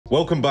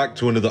Welcome back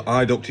to another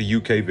iDoctor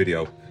UK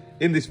video.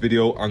 In this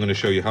video, I'm going to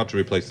show you how to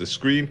replace the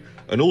screen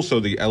and also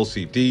the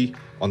LCD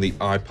on the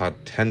iPad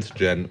 10th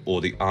gen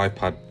or the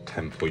iPad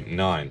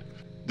 10.9.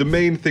 The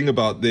main thing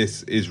about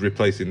this is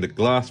replacing the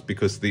glass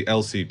because the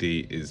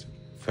LCD is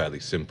fairly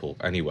simple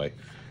anyway.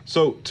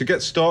 So to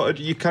get started,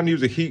 you can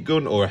use a heat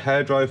gun or a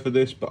hairdryer for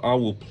this, but I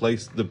will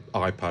place the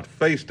iPad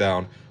face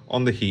down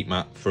on the heat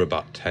mat for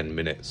about 10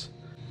 minutes.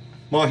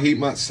 My heat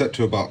mat's set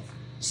to about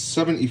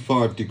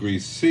 75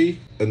 degrees C,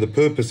 and the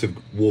purpose of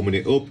warming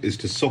it up is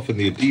to soften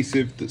the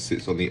adhesive that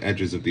sits on the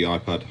edges of the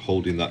iPad,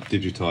 holding that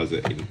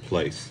digitizer in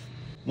place.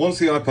 Once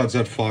the iPad's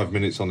had 5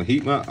 minutes on the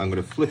heat mat, I'm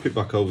going to flip it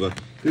back over.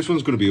 This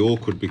one's going to be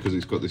awkward because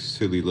it's got this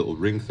silly little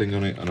ring thing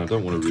on it, and I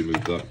don't want to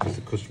remove that because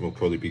the customer will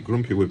probably be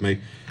grumpy with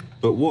me.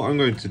 But what I'm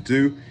going to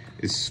do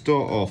is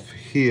start off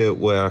here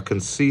where I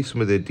can see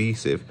some of the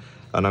adhesive,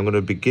 and I'm going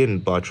to begin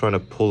by trying to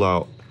pull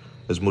out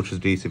as much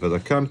adhesive as I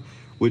can,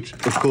 which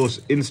of course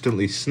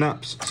instantly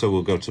snaps. So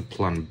we'll go to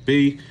plan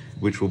B,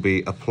 which will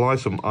be apply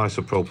some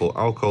isopropyl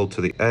alcohol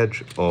to the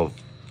edge of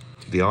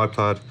the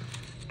iPad,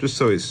 just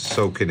so it's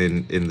soaking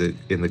in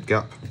the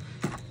gap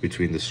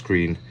between the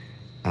screen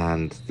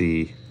and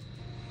the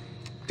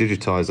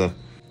digitizer.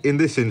 In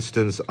this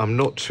instance, I'm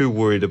not too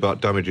worried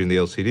about damaging the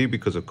LCD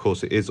because of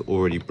course it is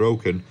already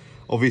broken.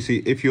 Obviously,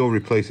 if you're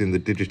replacing the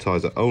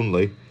digitizer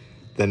only,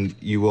 then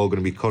you are going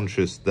to be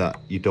conscious that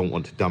you don't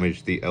want to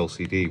damage the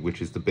LCD,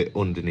 which is the bit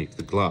underneath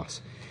the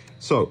glass.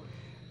 So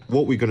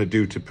what we're going to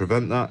do to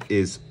prevent that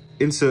is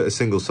insert a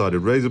single-sided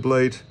razor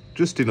blade,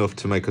 just enough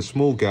to make a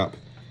small gap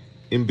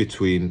in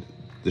between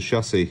the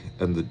chassis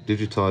and the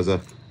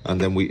digitizer,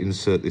 and then we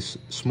insert this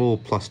small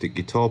plastic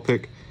guitar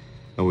pick,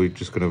 and we're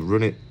just going to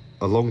run it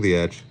along the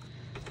edge,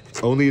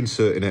 only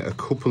inserting it a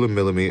couple of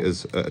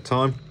millimeters at a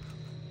time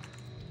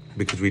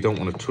because we don't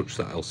want to touch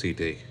that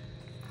LCD.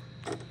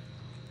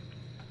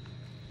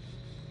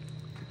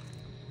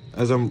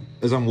 As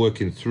I'm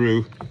working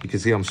through, you can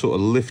see I'm sort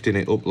of lifting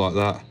it up like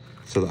that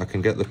so that I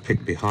can get the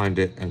pick behind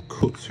it and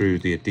cut through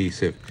the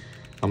adhesive.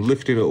 I'm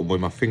lifting it up with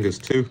my fingers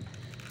too,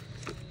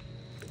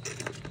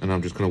 and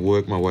I'm just going to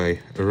work my way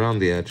around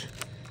the edge.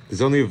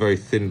 There's only a very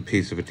thin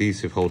piece of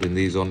adhesive holding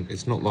these on.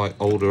 It's not like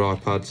older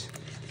iPads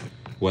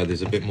where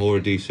there's a bit more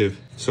adhesive.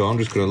 So I'm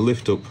just going to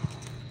lift up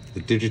the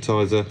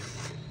digitizer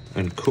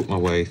and cut my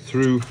way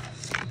through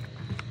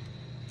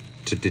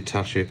to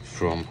detach it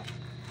from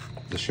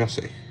the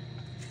chassis.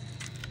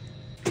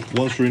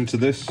 Once we're into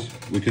this,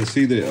 we can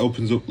see that it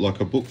opens up like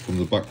a book from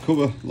the back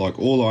cover, like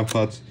all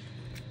iPads,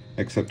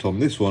 except on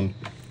this one,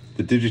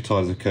 the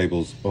digitizer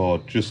cables are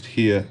just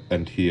here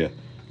and here.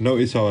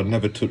 Notice how I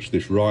never touch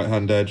this right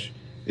hand edge.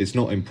 It's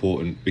not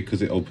important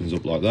because it opens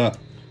up like that.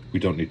 We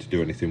don't need to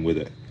do anything with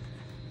it.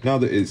 Now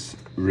that it's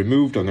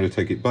removed, I'm going to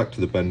take it back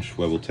to the bench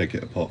where we'll take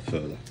it apart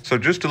further. So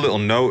just a little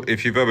note,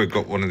 if you've ever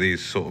got one of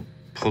these sort of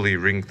pulley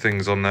ring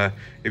things on there,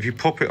 if you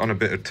pop it on a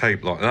bit of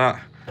tape like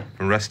that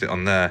and rest it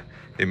on there,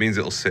 it means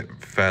it'll sit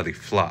fairly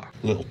flat.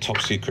 Little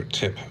top secret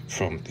tip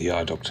from the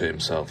iDoctor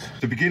himself.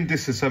 To begin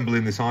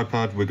disassembling this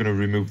iPad, we're going to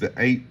remove the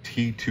 8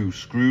 T2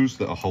 screws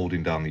that are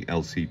holding down the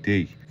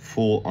LCD,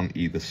 4 on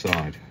either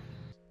side.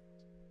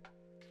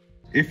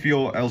 If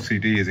your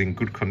LCD is in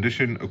good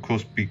condition, of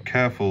course, be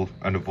careful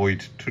and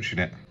avoid touching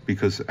it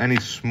because any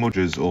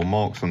smudges or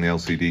marks on the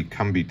LCD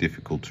can be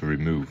difficult to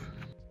remove.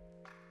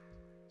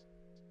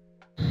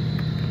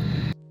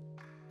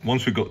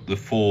 Once we've got the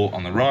 4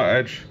 on the right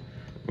edge,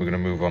 we're going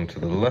to move on to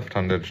the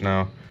left-hand edge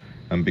now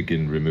and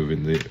begin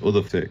removing the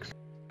other 6.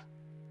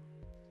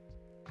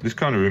 This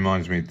kind of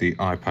reminds me of the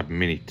iPad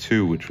Mini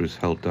 2, which was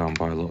held down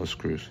by a lot of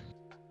screws.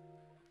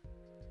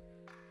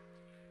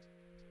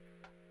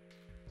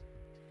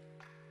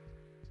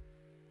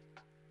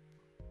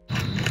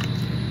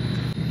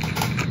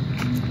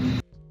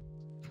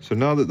 So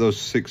now that those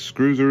 6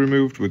 screws are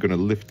removed, we're going to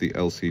lift the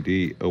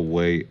LCD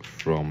away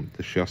from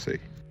the chassis.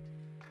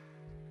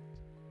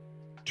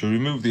 To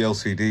remove the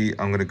LCD,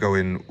 I'm going to go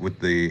in with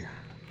the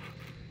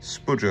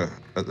spudger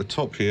at the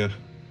top here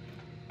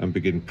and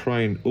begin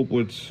prying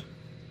upwards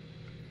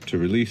to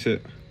release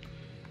it.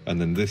 And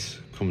then this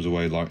comes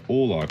away like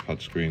all iPad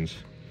screens,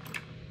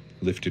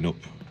 lifting up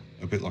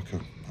a bit like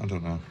I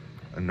don't know,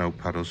 a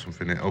notepad or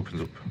something. It opens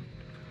up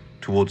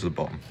towards the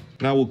bottom.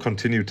 Now we'll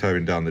continue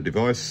tearing down the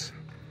device,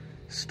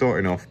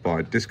 starting off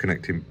by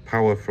disconnecting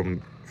power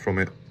from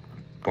it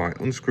by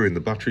unscrewing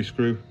the battery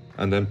screw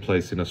and then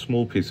placing a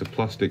small piece of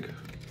plastic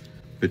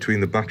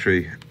between the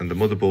battery and the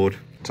motherboard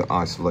to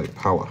isolate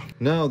power.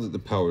 Now that the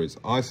power is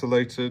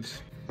isolated,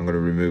 I'm going to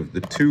remove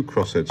the 2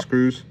 crosshead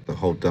screws that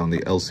hold down the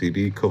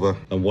LCD cover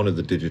and one of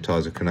the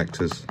digitizer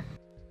connectors.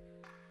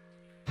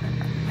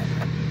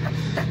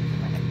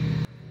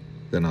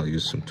 Then I'll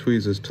use some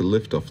tweezers to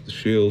lift off the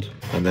shield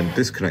and then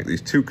disconnect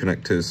these 2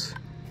 connectors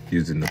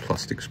using the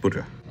plastic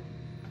spudger.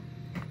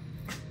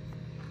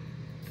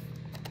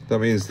 That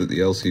means that the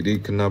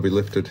LCD can now be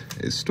lifted.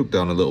 It's stuck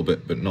down a little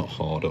bit, but not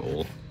hard at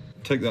all.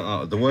 Take that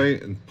out of the way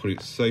and put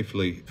it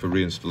safely for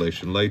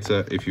reinstallation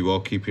later if you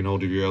are keeping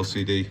hold of your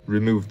LCD.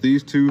 Remove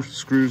these 2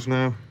 screws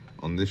now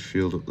on this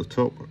shield at the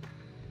top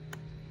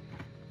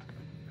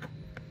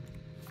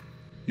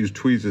Use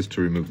tweezers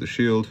to remove the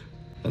shield,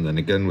 and then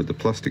again with the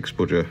plastic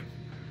spudger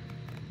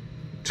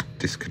to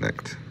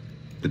disconnect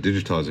the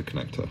digitizer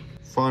connector.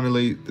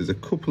 Finally, there's a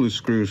couple of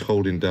screws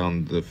holding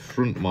down the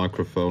front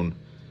microphone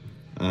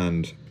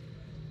and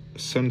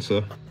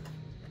sensor.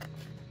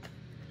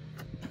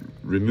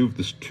 Remove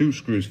the 2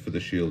 screws for the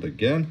shield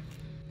again,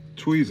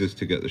 tweezers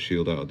to get the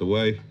shield out of the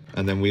way,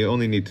 and then we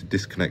only need to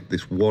disconnect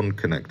this one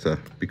connector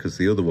because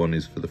the other one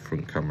is for the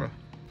front camera.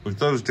 With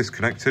those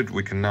disconnected,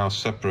 we can now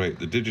separate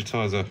the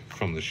digitizer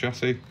from the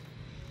chassis,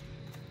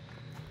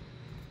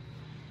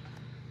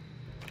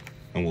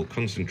 and we'll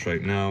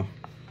concentrate now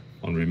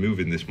on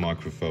removing this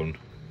microphone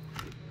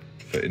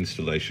for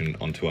installation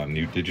onto our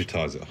new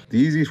digitizer. The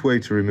easiest way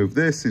to remove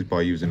this is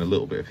by using a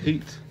little bit of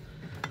heat.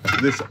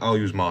 For this, I'll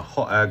use my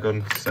hot air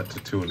gun set to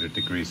 200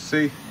 degrees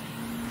C.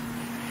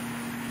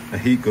 A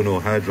heat gun or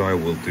hairdryer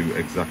will do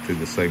exactly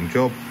the same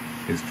job,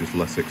 it's just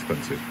less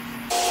expensive.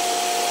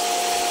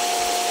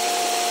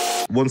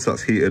 Once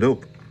that's heated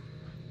up,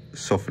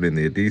 softening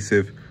the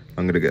adhesive,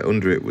 I'm going to get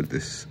under it with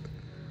this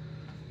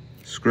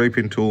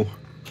scraping tool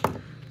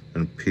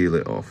and peel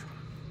it off,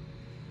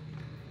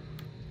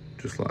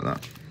 just like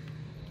that.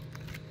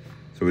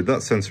 So with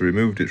that sensor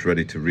removed, it's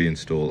ready to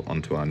reinstall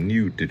onto our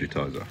new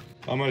digitizer.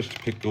 I managed to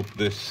pick up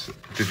this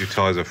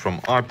digitizer from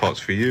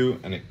iPods for You,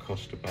 and it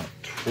cost about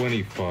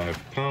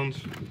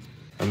 £25.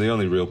 And the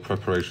only real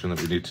preparation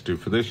that we need to do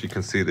for this, you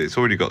can see that it's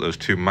already got those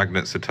 2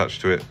 magnets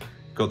attached to it,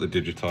 got the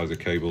digitizer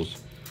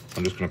cables.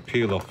 I'm just going to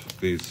peel off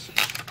these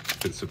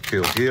bits of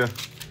peel here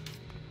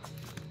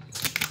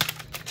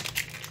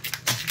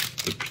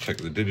to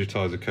protect the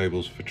digitizer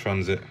cables for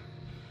transit,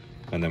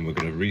 and then we're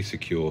going to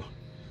re-secure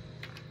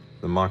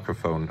the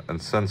microphone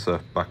and sensor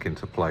back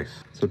into place.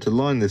 So to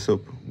line this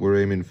up,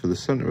 we're aiming for the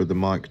center of the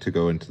mic to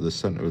go into the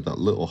center of that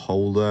little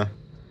hole there.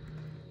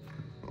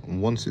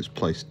 And once it's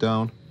placed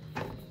down,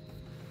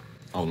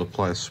 I'll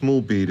apply a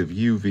small bead of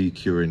UV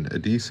curing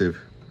adhesive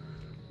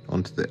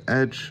onto the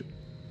edge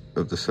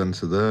of the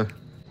sensor there,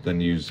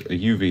 then use a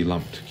UV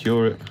lamp to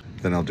cure it.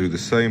 Then I'll do the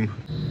same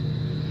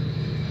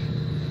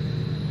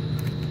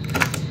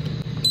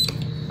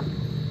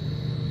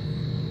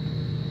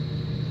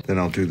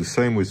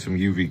with some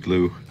UV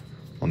glue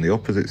on the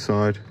opposite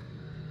side,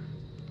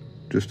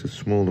 just a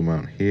small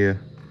amount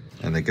here,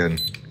 and again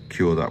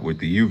cure that with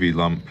the UV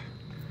lamp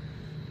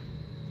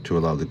to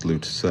allow the glue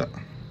to set.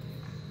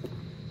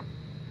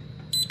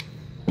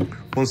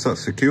 Once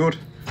that's secured,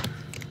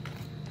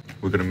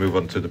 we're going to move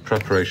on to the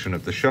preparation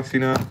of the chassis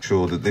now.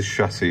 Ensure that this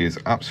chassis is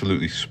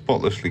absolutely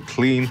spotlessly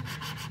clean,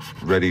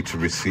 ready to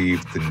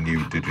receive the new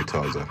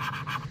digitizer.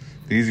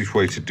 The easiest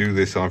way to do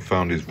this, I've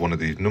found, is one of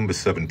these number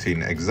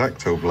 17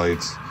 X-Acto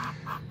blades,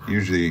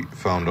 usually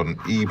found on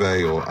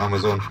eBay or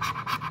Amazon.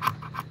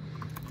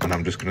 And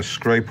I'm just going to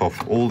scrape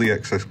off all the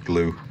excess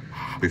glue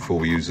before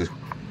we use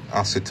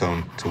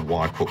acetone to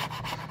wipe up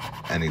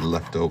any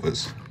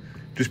leftovers.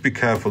 Just be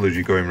careful as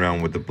you're going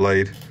around with the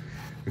blade,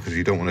 because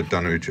you don't want to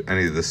damage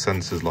any of the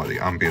sensors, like the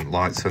ambient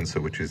light sensor,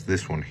 which is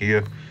this one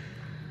here,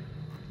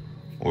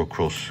 or of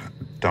course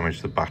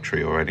damage the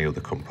battery or any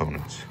other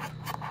components.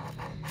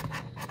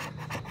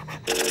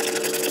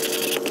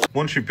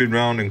 Once you've been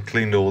round and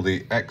cleaned all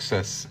the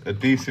excess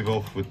adhesive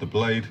off with the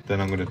blade, then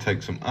I'm going to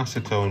take some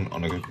acetone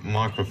on a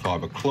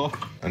microfiber cloth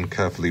and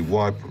carefully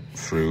wipe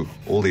through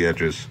all the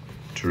edges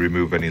to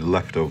remove any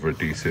leftover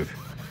adhesive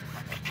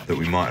that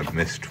we might have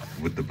missed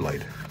with the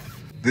blade.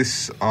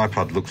 This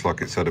iPad looks like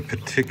it's had a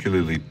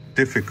particularly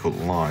difficult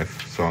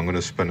life, so I'm going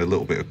to spend a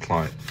little bit of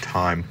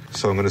time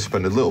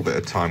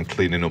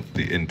cleaning up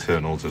the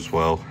internals as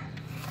well,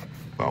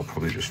 but I'll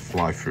probably just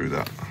fly through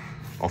that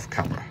off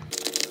camera.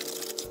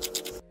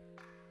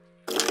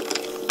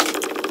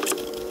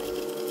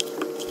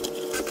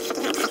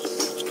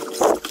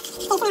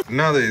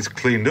 Now that it's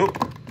cleaned up,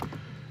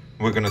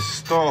 we're going to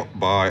start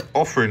by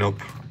offering up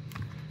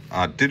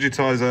our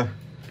digitizer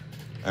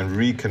and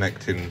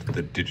reconnecting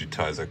the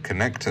digitizer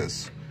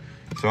connectors.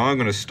 So I'm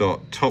going to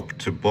start top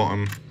to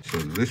bottom. So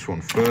this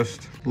one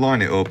first,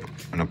 line it up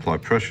and apply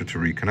pressure to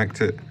reconnect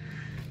it.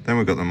 Then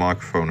we've got the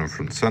microphone and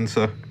front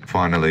sensor.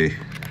 Finally,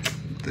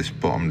 this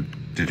bottom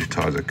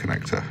digitizer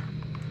connector.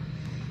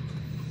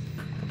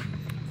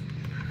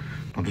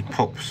 I'll just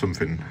pop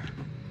something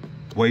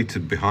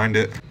weighted behind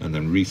it and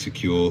then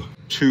re-secure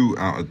 2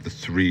 out of the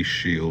 3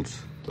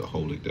 shields that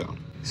hold it down.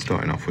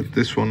 Starting off with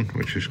this one,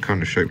 which is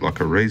kind of shaped like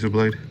a razor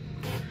blade.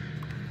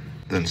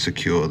 Then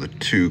secure the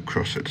 2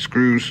 crosshead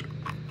screws.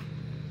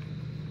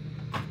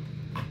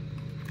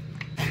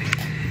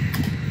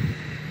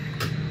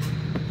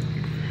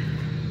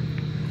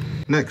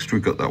 Next,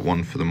 we've got that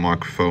one for the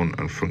microphone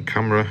and front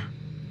camera.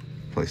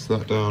 Place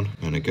that down,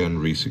 and again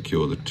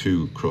re-secure the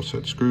 2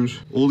 crosshead screws.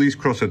 All these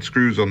crosshead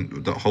screws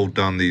that hold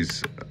down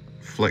these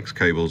flex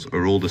cables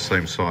are all the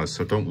same size,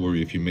 so don't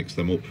worry if you mix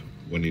them up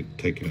when you're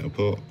taking it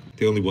apart.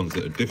 The only ones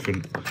that are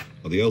different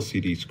are the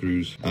LCD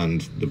screws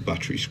and the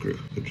battery screw,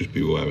 so just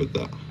be aware of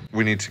that.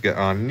 We need to get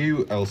our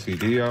new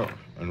LCD out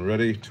and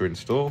ready to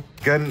install.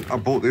 Again, I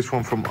bought this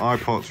one from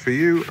iPods for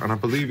You, and I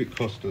believe it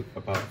cost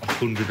about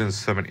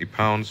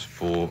 £170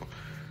 for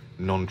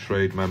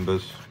non-trade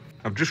members.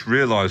 I've just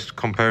realized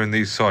comparing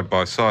these side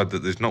by side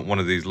that there's not one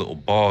of these little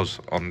bars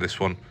on this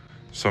one.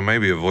 So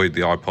maybe avoid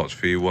the iPods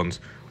for you ones,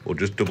 or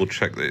just double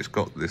check that it's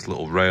got this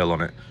little rail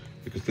on it,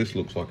 because this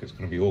looks like it's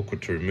going to be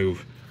awkward to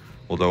remove.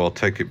 Although I'll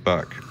take it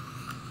back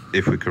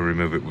if we can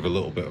remove it with a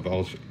little bit of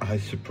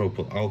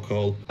isopropyl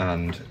alcohol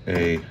and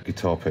a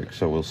guitar pick,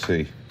 so we'll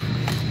see.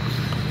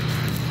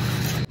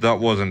 That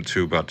wasn't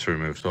too bad to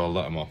remove, so I'll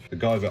let them off. The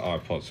guys at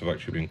iPods have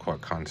actually been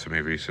quite kind to me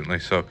recently,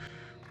 so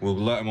we'll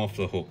let them off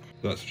the hook.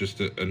 That's just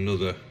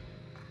another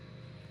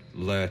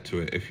layer to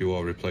it if you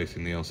are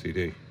replacing the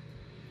LCD.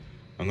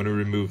 I'm going to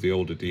remove the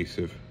old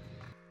adhesive.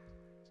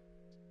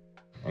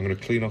 I'm going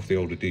to clean off the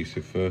old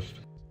adhesive first.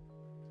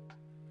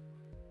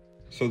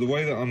 So the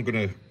way that I'm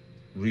going to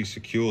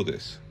re-secure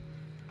this,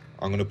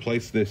 I'm going to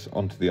place this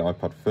onto the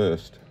iPad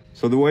first.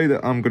 So the way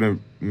that I'm going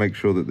to make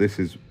sure that this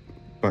is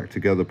back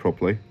together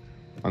properly,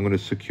 I'm going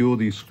to secure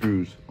these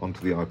screws onto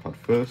the iPad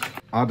first,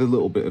 add a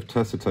little bit of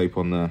Tessa tape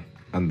on there,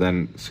 and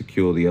then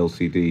secure the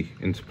LCD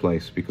into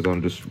place, because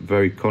I'm just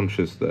very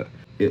conscious that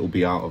it'll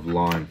be out of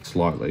line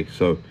slightly.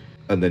 So,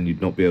 and then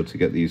you'd not be able to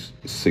get these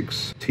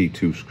 6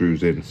 T2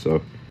 screws in.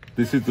 So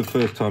this is the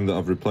first time that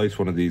I've replaced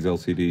one of these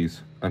LCDs,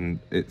 and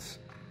it's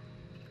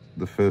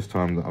the first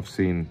time that I've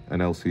seen an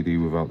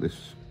LCD without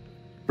this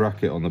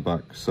bracket on the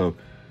back. So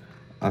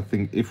I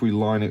think if we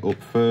line it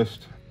up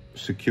first,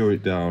 secure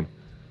it down,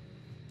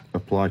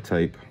 apply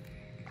tape,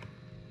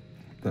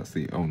 that's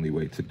the only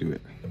way to do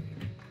it,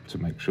 to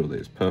make sure that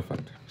it's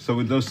perfect. So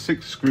with those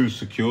 6 screws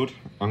secured,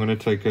 I'm going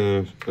to take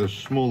a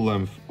small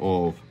length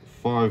of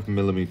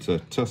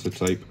 5mm Tessa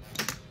tape,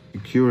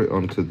 secure it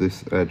onto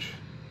this edge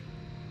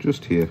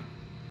just here,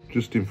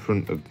 just in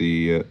front of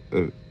the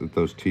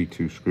those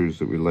T2 screws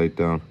that we laid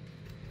down.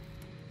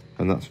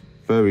 And that's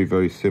very,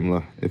 very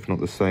similar, if not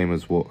the same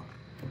as what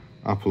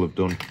Apple have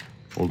done.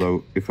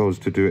 Although if I was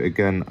to do it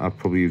again, I'd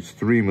probably use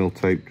 3mm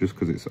tape just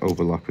because it's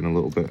overlapping a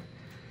little bit.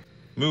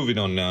 Moving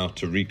on now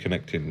to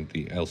reconnecting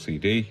the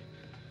LCD.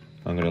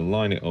 I'm going to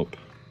line it up,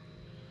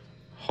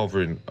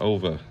 hovering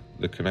over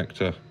the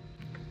connector.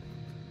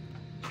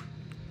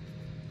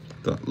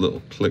 That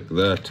little click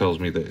there tells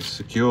me that it's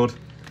secured.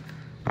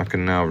 I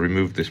can now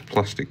remove this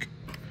plastic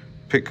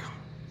pick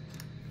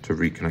to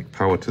reconnect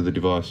power to the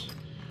device.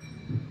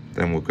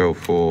 Then we'll go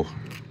for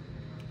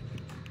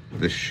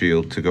this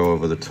shield to go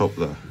over the top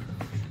there.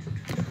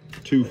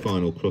 2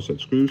 final crosshead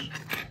screws.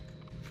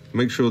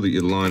 Make sure that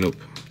you line up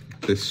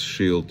this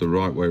shield the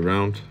right way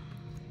round,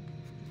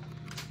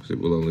 because it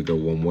will only go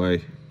one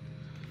way.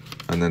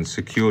 And then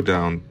secure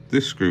down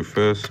this screw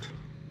first,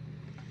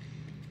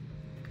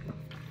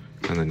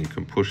 and then you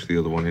can push the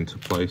other one into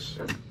place.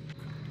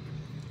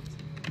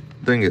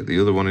 Then get the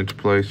other one into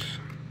place.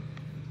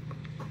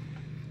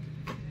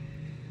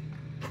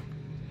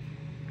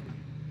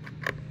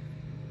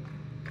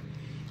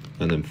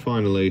 And then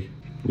finally,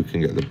 we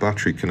can get the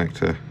battery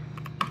connector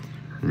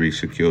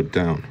re-secured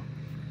down.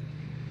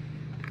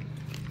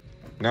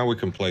 Now we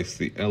can place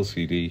the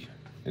LCD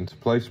into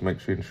place, make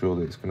sure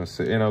that it's going to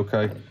sit in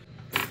okay,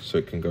 so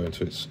it can go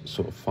into its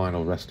sort of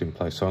final resting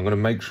place. So I'm going to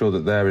make sure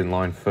that they're in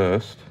line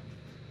first,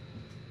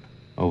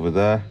 over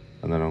there,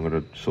 and then I'm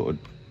going to sort of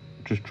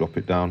just drop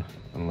it down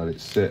and let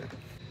it sit.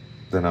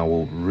 Then I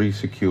will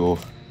re-secure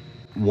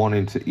one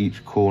into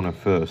each corner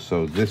first,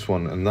 so this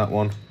one and that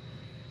one,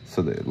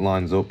 so that it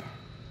lines up.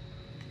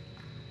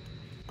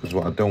 Because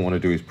what I don't want to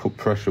do is put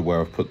pressure where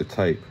I've put the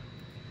tape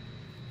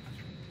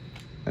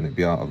and it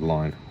be out of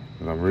line,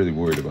 and I'm really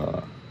worried about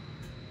that.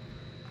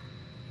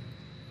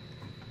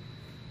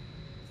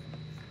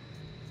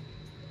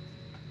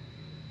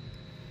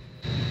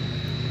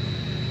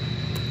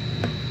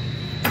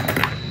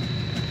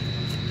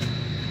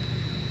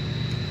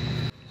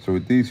 So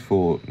with these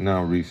 4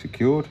 now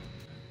re-secured,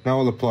 now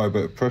I'll apply a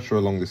bit of pressure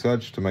along this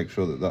edge to make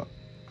sure that that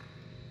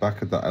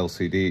back of that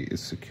LCD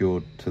is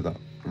secured to that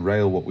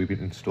rail what we've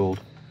installed.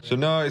 So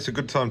now it's a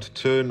good time to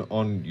turn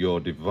on your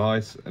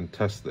device and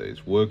test that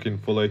it's working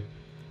fully.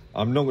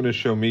 I'm not going to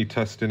show me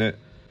testing it,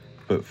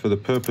 but for the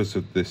purpose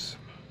of this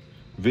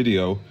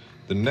video,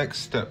 the next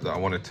step that I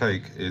want to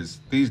take is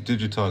these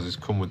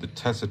digitizers come with the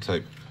Tessa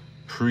tape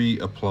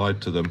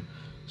pre-applied to them.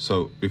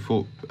 So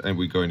before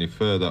we go any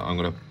further, I'm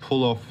going to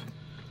pull off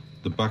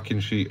the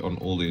backing sheet on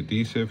all the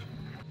adhesive,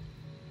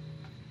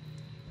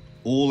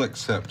 all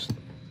except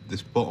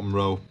this bottom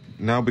row.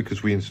 Now,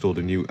 because we installed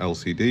a new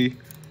LCD,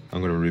 I'm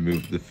going to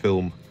remove the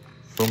film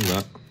from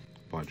that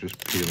by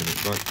just peeling it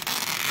back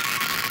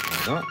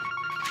like that.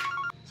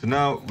 So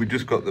now we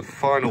just got the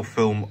final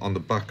film on the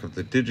back of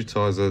the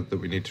digitizer that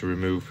we need to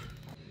remove,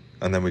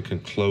 and then we can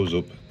close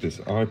up this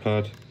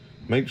iPad.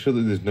 Make sure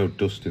that there's no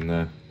dust in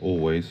there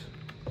always.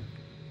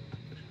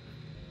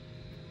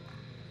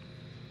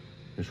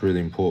 It's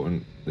really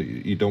important that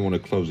you don't want to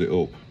close it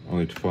up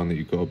only to find that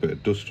you've got a bit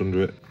of dust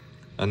under it.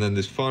 And then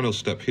this final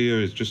step here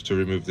is just to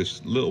remove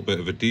this little bit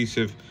of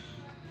adhesive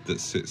that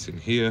sits in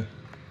here,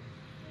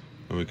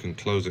 and we can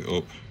close it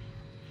up,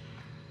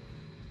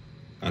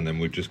 and then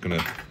we're just going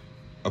to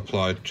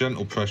apply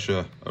gentle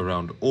pressure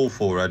around all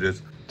 4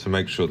 edges to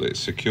make sure that it's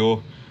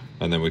secure.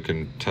 and then we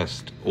can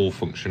test all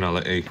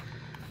functionality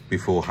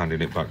before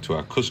handing it back to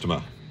our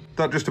customer.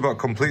 That just about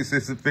completes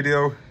this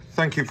video.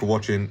 Thank you for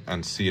watching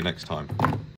and see you next time.